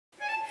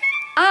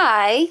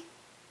I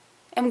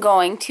am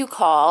going to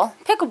call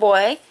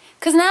Pickleboy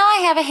because now I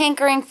have a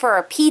hankering for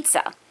a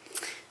pizza.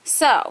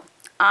 So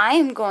I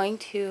am going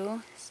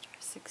to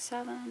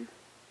 *67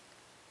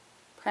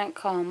 prank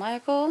call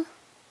Michael.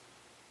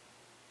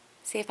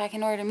 See if I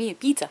can order me a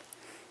pizza.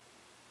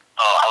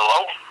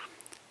 Hello?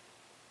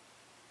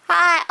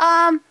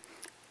 Hi,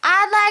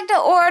 I'd like to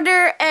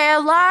order a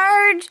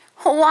large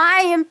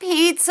Hawaiian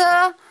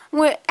pizza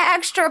with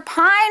extra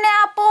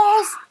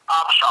pineapples.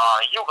 I'm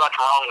sorry, you got the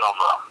wrong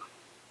number.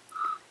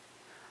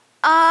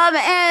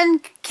 And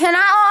can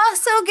I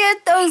also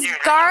get those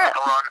garlic?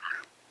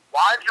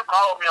 Why did you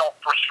call me off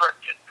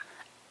restricted?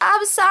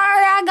 I'm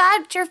sorry, I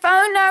got your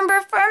phone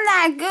number from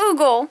that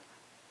Google.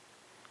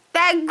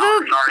 That Google.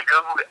 I'm sorry,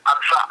 Google.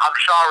 I'm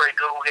sorry,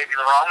 Google gave you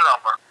the wrong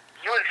number.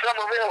 You in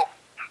Somerville?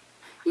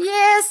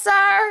 Yes,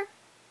 sir.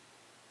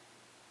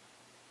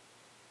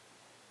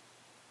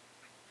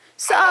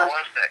 So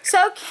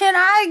can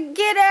I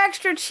get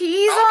extra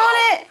cheese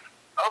on it?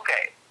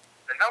 Okay.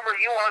 The number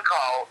you want to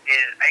call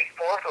is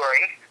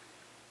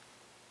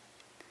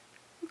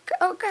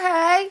 843.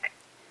 Okay.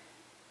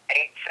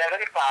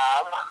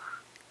 875.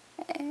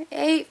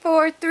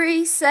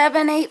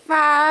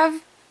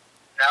 843-785.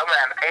 No,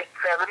 ma'am.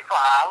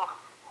 875.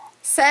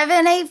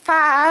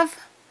 785.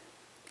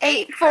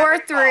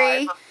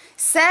 843.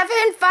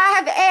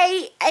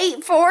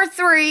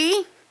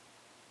 758-843.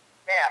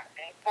 Yeah,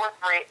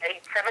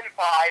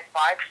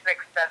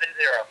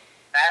 843-875-5670.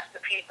 That's the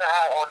Pizza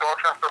Hut on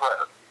Dorchester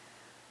Road.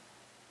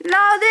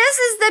 No, this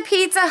is the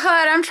Pizza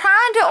Hut. I'm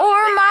trying to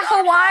order my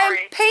Hawaiian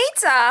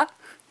pizza.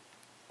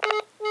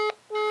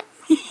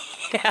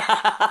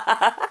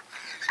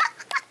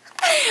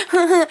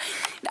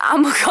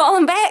 I'm gonna call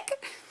him back.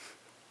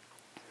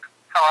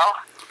 Hello?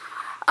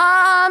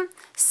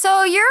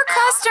 So your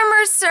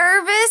customer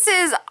service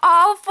is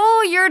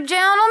awful. Your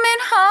gentleman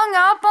hung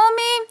up on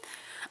me.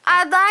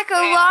 I'd like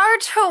a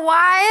large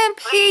Hawaiian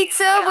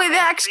pizza with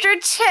extra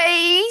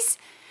cheese.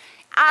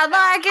 I'd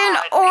like an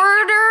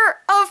order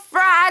of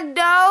fried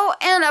dough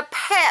and a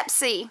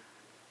Pepsi.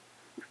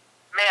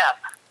 Ma'am.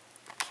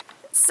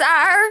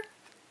 Sir?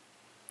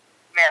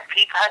 Ma'am,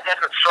 Pizza Hut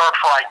doesn't serve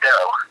fried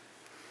dough.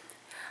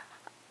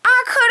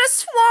 I could have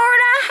sworn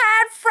I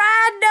had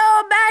fried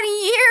dough about a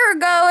year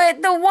ago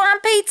at the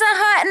one Pizza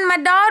Hut in my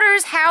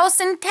daughter's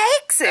house in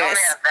Texas. No,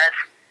 ma'am,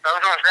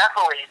 those are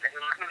Zeppelis, and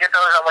you can get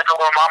those at like a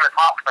little mom and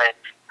pop place.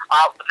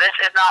 This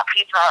is not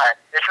Pizza Hut.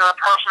 This is a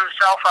person's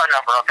cell phone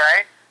number,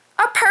 okay?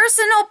 A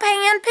personal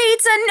pan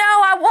pizza?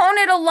 No, I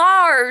wanted a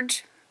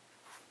large.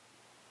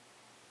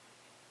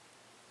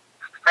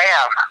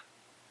 Ma'am.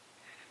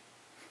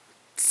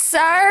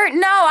 Sir,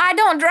 no, I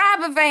don't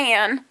drive a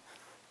van.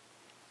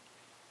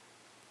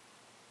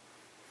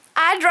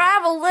 I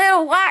drive a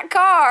little white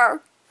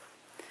car.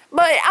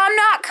 But I'm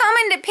not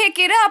coming to pick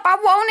it up. I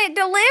want it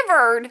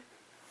delivered.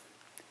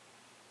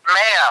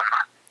 Ma'am.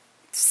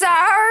 Sir?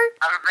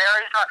 I'm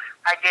very sorry.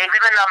 I gave you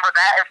the number.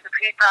 That is the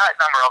Pizza Hut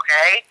number,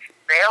 okay?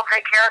 They'll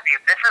take care of you.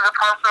 This is a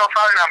personal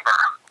phone number.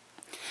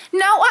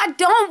 No, I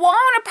don't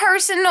want a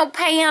personal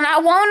pan. I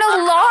want a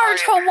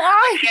large Hawaii.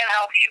 I can't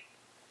help you.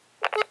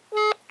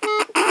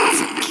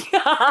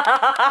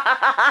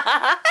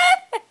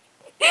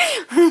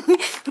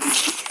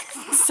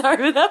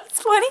 Sorry, that was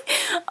funny.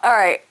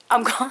 Alright,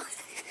 I'm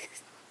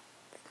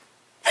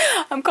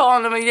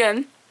calling him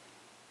again.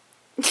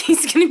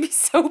 He's gonna be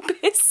so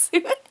pissed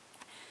soon.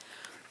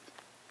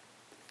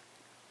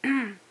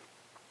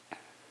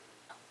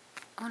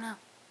 Oh no.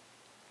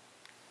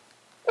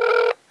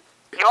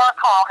 Your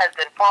call has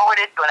been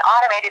forwarded to an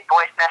automated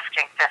voice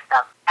messaging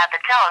system. At the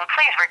tone,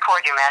 please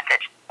record your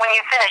message. When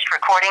you've finished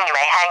recording, you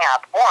may hang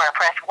up or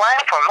press 1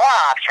 for more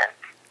options.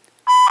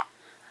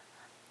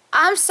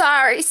 I'm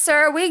sorry,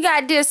 sir. We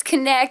got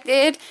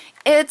disconnected.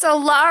 It's a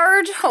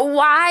large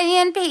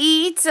Hawaiian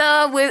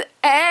pizza with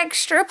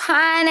extra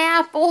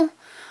pineapple,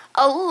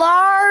 a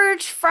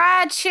large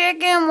fried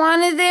chicken,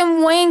 one of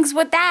them wings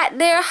with that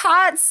there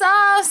hot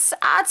sauce.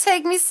 I'll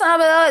take me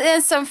some of those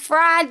and some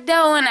fried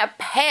dough and a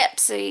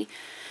Pepsi.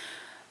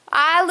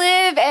 I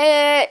live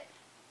at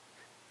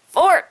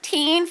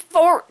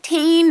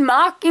 1414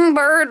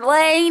 Mockingbird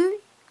Lane,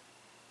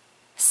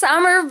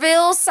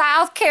 Somerville,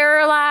 South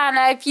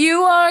Carolina. If you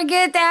want to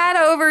get that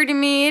over to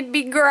me, it'd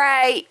be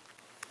great.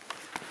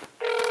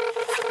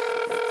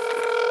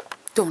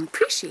 Don't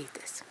appreciate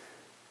this.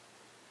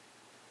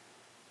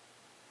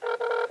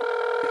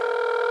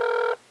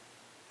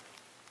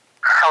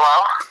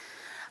 Hello?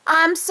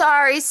 I'm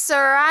sorry,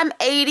 sir. I'm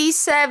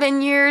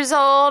 87 years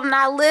old and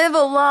I live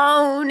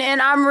alone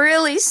and I'm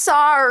really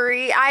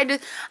sorry. I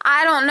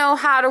don't know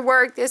how to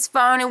work this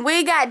phone and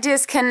we got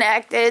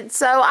disconnected,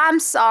 so I'm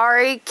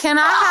sorry. Can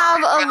I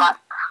have a...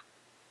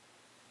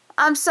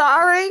 I'm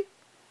sorry?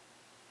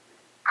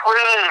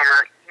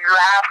 Please, you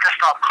have to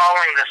stop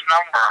calling this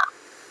number.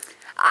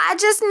 I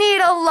just need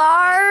a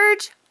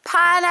large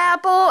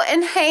pineapple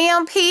and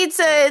ham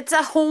pizza. It's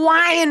a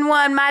Hawaiian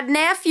one. My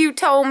nephew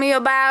told me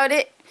about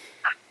it.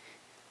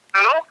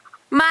 Who?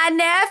 My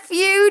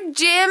nephew,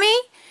 Jimmy,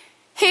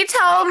 he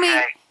told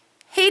me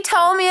he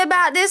told me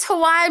about this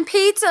Hawaiian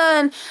pizza,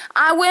 and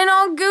I went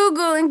on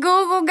Google, and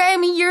Google gave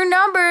me your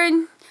number,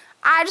 and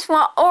I just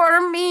want to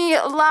order me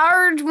a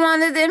large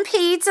one of them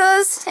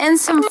pizzas and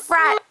some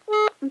fried...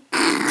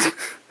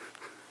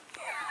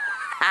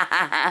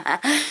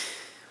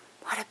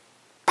 What a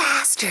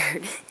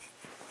bastard.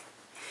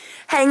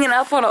 Hanging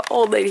up on an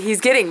old lady.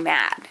 He's getting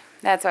mad.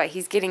 That's why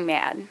he's getting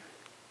mad.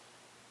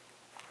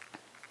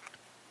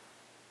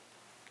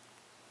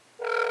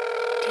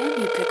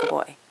 Damn you,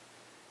 Pickleboy.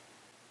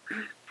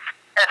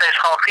 It's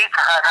called Pizza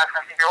Hut. How can I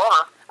take your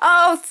order?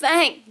 Oh,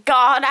 thank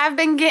God. I've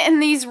been getting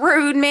these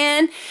rude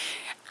men.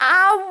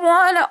 I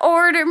want to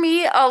order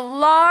me a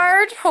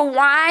large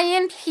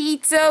Hawaiian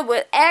pizza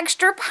with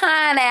extra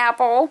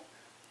pineapple.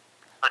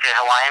 Okay,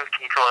 Hawaiian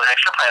pizza with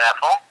extra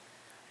pineapple.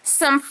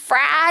 Some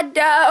fried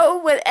dough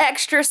with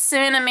extra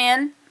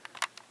cinnamon.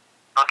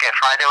 Okay,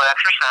 fried dough with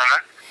extra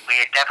cinnamon.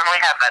 We definitely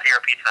have that here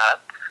at Pizza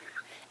Hut.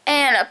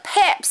 And a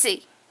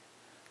Pepsi.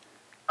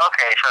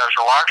 Okay, so there's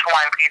a large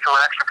Hawaiian pizza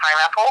with extra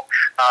pineapple,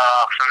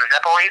 some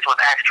Zeppelis with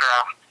extra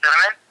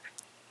cinnamon,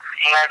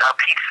 and a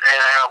pizza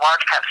and a large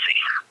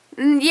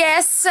Pepsi.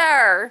 Yes,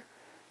 sir.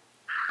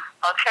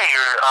 Okay,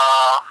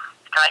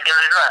 can I get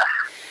an address?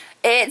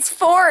 It's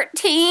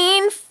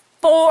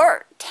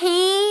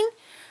 1414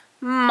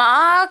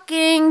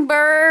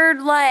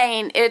 Mockingbird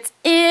Lane. It's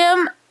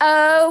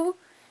M-O-C-K.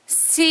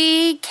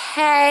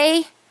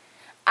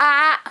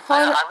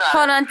 Hold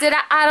on.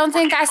 I don't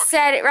think I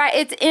said it right.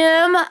 It's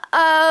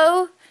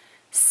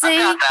M-O-C. I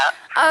got that.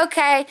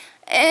 Okay.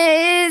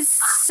 It's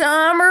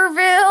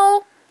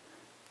Somerville.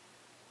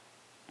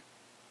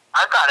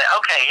 I got it.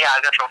 Okay, yeah,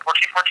 I got you.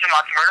 1414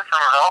 Mockingbird in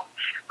Somerville.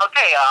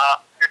 Okay,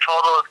 your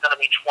total is going to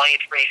be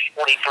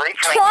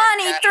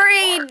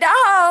 $23.43.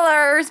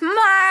 $23.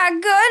 My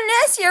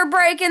goodness, you're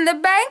breaking the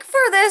bank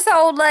for this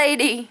old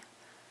lady.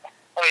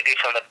 Let me do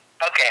something.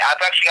 Okay, I've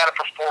actually got it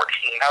for 14.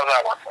 How does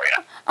that work for you?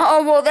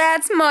 Oh, well,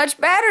 that's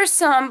much better,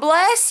 son.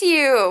 Bless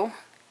you.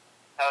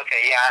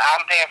 Okay, yeah,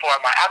 I'm paying for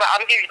it. I'm going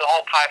to give you the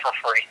whole pie for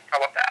free. How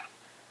about that?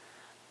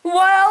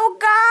 Well,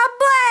 God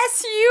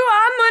bless you.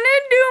 I'm going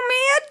to do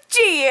me a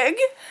jig.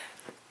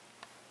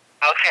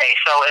 Okay,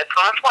 so it's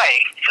on its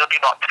way. It'll be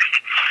about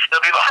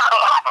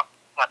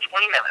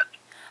 20 minutes.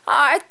 All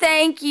right,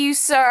 thank you,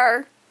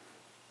 sir.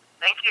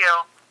 Thank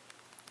you.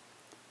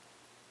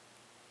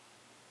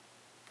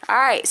 All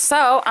right,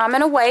 so I'm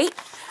going to wait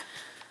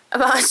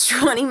about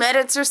 20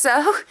 minutes or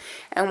so,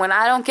 and when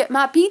I don't get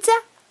my pizza,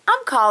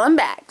 I'm calling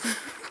back.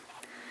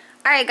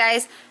 All right,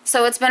 guys,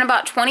 so it's been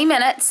about 20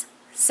 minutes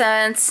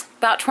since,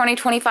 about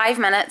 25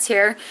 minutes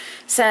here,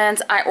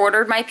 since I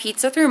ordered my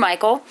pizza through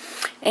Michael,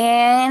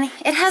 and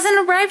it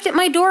hasn't arrived at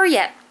my door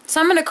yet. So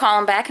I'm going to call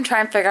him back and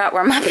try and figure out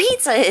where my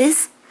pizza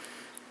is.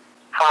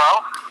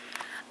 Hello?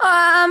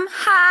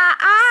 Hi,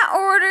 I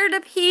ordered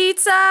a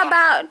pizza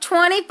about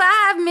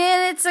 25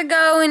 minutes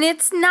ago and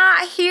it's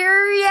not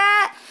here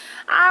yet.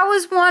 I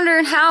was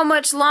wondering how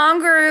much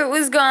longer it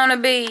was gonna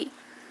be.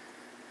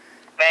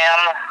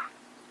 Ma'am,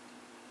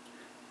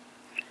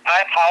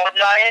 I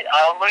apologize.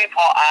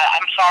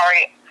 I'm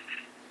sorry.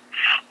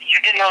 You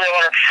didn't really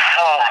order.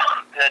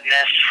 Oh,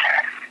 goodness.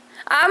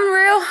 I'm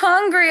real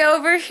hungry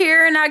over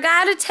here and I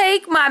gotta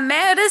take my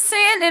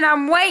medicine and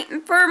I'm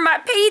waiting for my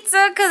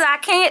pizza because I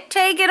can't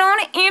take it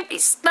on an empty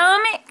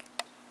stomach.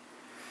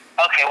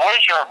 Okay, what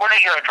is your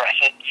address?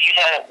 You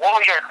said, what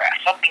was your address?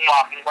 Something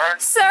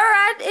Mockingbird?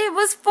 Sir, it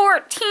was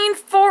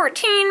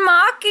 1414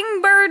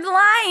 Mockingbird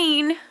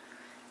Lane.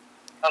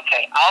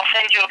 Okay, I'll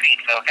send you a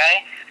pizza,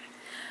 okay?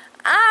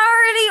 I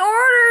already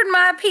ordered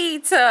my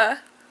pizza.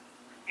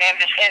 Ma'am,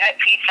 just hit at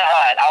Pizza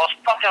Hut. I was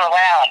fucking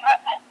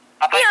around.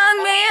 Young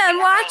man,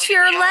 watch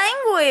your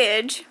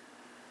language.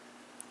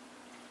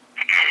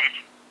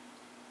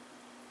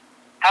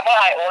 How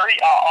about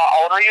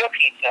I'll order you a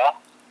pizza?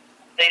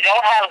 They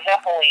don't have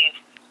Zeppelis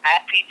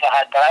at Pizza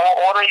Hut, but I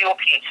will order you a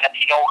pizza if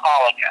you don't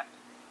call again.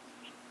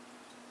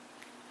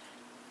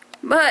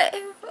 But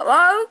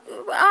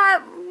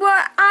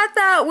I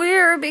thought we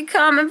were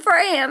becoming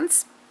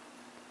friends.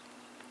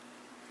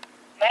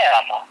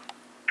 Ma'am.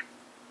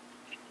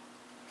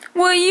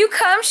 Will you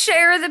come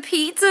share the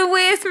pizza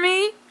with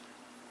me?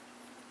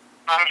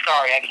 I'm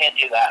sorry, I can't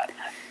do that.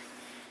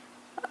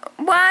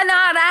 Why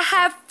not? I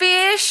have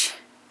fish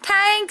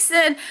tanks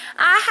and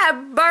I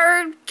have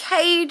bird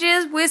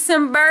cages with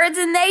some birds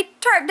and they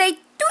tweet, tweet, tweet,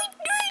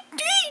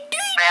 tweet.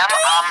 Ma'am,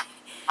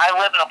 I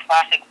live in a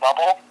plastic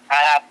bubble. I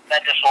have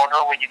that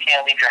disorder where you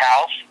can't leave your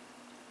house.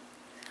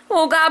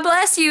 Well, God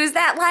bless you. Is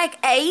that like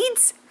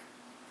AIDS?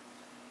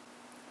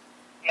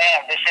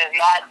 Ma'am, this is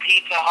not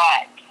Pizza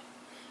Hut.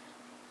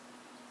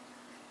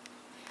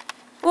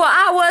 Well,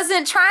 I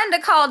wasn't trying to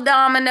call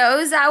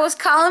Domino's. I was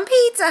calling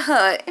Pizza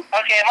Hut.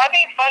 Okay, am I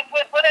being fucked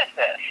with? What is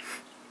this?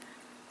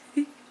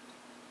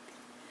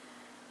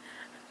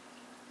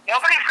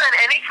 Nobody said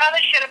any kind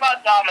of shit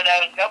about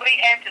Domino's.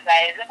 Nobody answered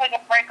that. Is this like a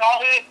prank call?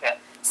 Who is this?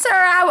 Sir,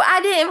 I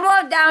didn't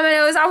want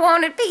Domino's. I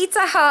wanted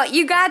Pizza Hut.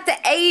 You got the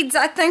AIDS.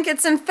 I think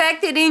it's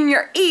infected in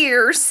your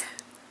ears.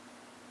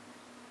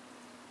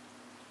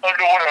 I'm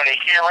going on a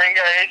hearing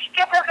aid.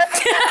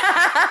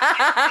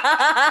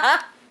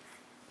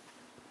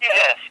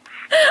 Yes.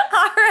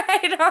 All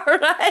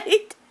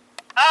right.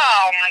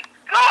 Oh my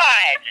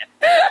God.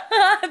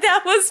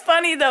 That was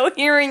funny though,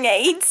 hearing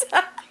aids.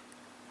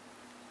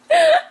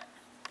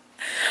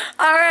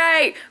 All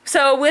right,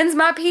 so when's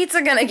my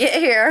pizza gonna get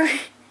here?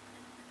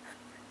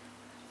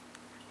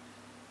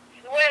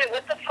 Wait,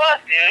 what the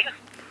fuck, dude?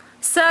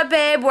 Sup,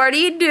 babe, what are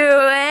you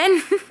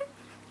doing?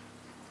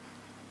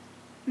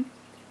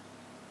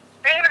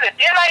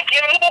 Didn't I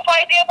give you this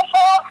idea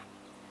before?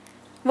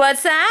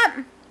 What's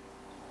that?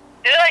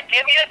 Didn't I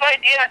give you this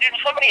idea to do to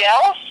somebody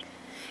else?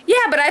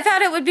 Yeah, but I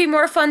thought it would be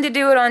more fun to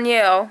do it on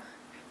you.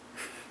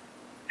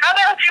 How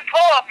about you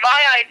pull up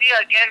my idea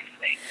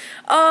against me?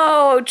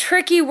 Oh,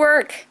 tricky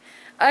work.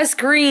 Us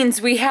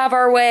greens, we have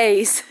our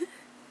ways.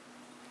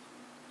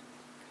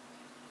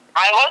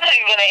 I wasn't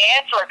even going to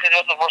answer it because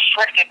it was a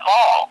restricted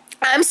call.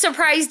 I'm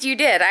surprised you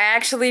did. I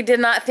actually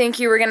did not think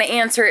you were going to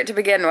answer it to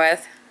begin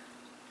with.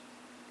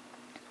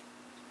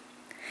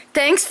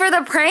 Thanks for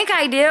the prank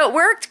idea. It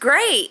worked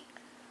great.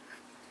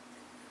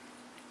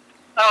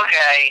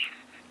 Okay.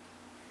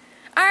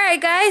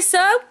 Alright, guys,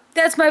 so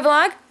that's my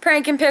vlog.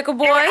 Pranking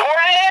Pickleboy. You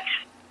recorded it?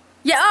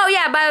 Yeah, oh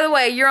yeah, by the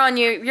way,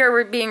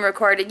 you're being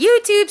recorded.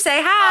 YouTube,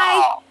 say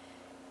hi.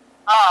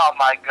 Oh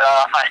my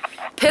God.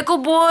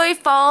 Pickleboy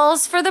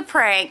falls for the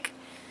prank.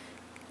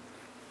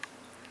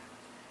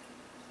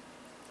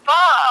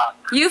 Fuck.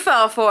 You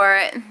fell for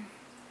it.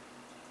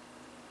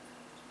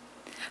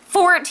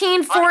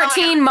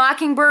 1414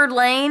 Mockingbird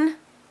Lane.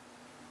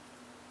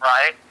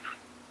 Right?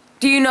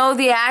 Do you know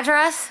the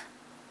address?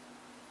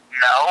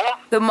 No.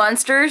 The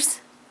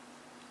Munsters?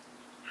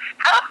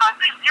 How the fuck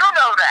did you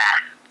know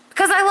that?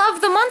 Because I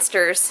love the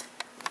Munsters.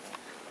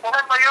 Well,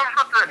 that's like,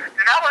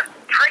 that was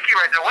tricky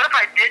right there. What if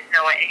I didn't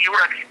know it and you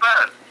were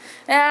exposed?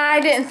 I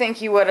didn't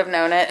think you would have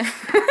known it. The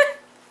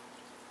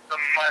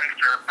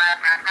Munster.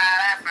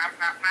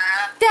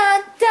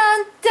 Dun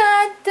dun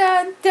dun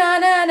dun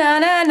dun dun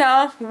dun dun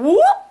dun.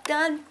 Whoop!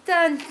 Dun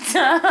dun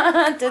dun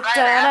dun dun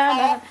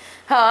dun.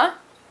 Huh?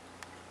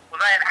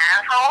 Was I an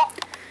asshole?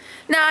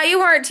 No, you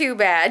weren't too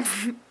bad.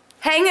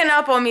 Hanging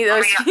up on me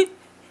those.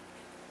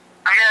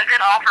 I got a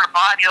good offer to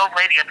buy the old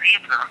lady a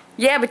pizza.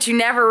 Yeah, but you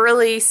never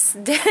really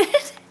did.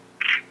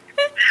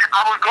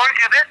 I was going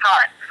to this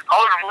time. I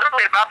was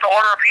literally about to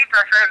order a pizza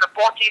instead of the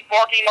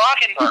 1414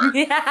 Mockingbird.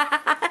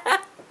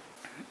 Yeah.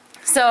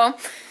 So,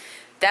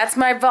 that's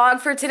my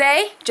vlog for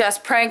today.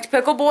 Just pranked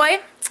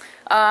Pickleboy.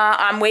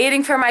 I'm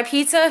waiting for my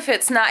pizza. If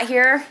it's not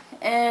here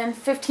in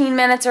 15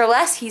 minutes or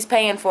less, he's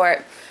paying for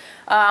it.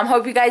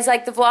 Hope you guys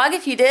liked the vlog.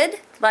 If you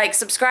did, like,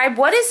 subscribe.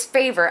 What is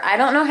favorite? I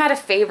don't know how to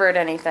favorite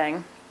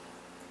anything.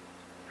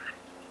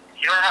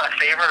 You don't know how to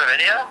favorite a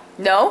video?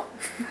 No?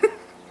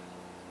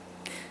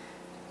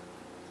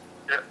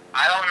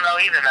 I don't know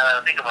either now that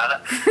I think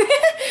about it.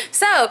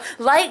 So,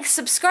 like,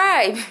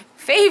 subscribe,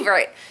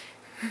 favorite.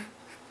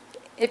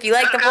 If you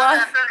like the vlog.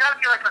 There's got to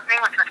be like a thing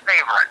with your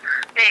favorite.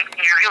 Hey,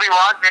 you're going to be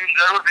logged in, you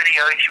go to a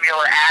video, you should be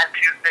able to add to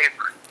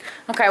favorite.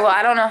 Okay, well,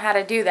 I don't know how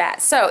to do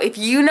that. So, if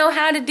you know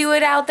how to do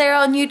it out there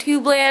on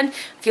YouTube land,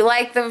 if you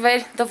like the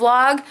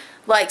vlog,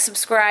 like,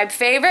 subscribe,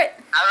 favorite.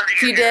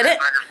 If you did it,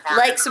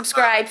 like,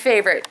 subscribe,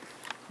 favorite.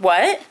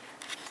 What? I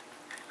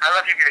don't know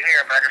if you can hear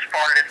it, but I just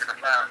farted into the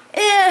phone.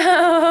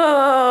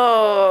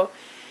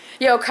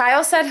 Ew. Yo,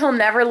 Kyle said he'll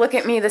never look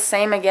at me the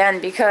same again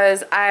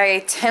because I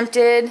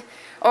attempted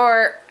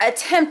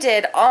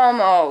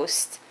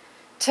almost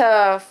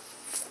to,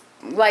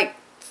 like,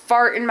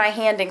 fart in my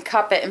hand and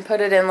cup it and put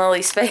it in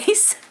Lily's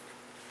face.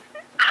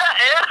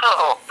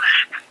 Ew.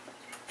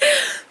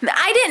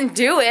 I didn't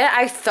do it.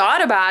 I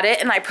thought about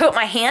it and I put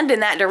my hand in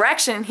that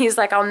direction. He's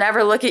like, I'll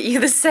never look at you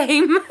the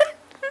same.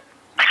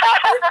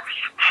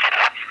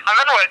 I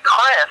remember when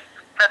Chris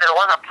said that it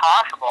wasn't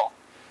possible,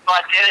 so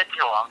I did it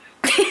to him.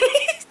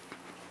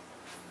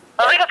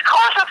 I think of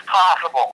course it's possible.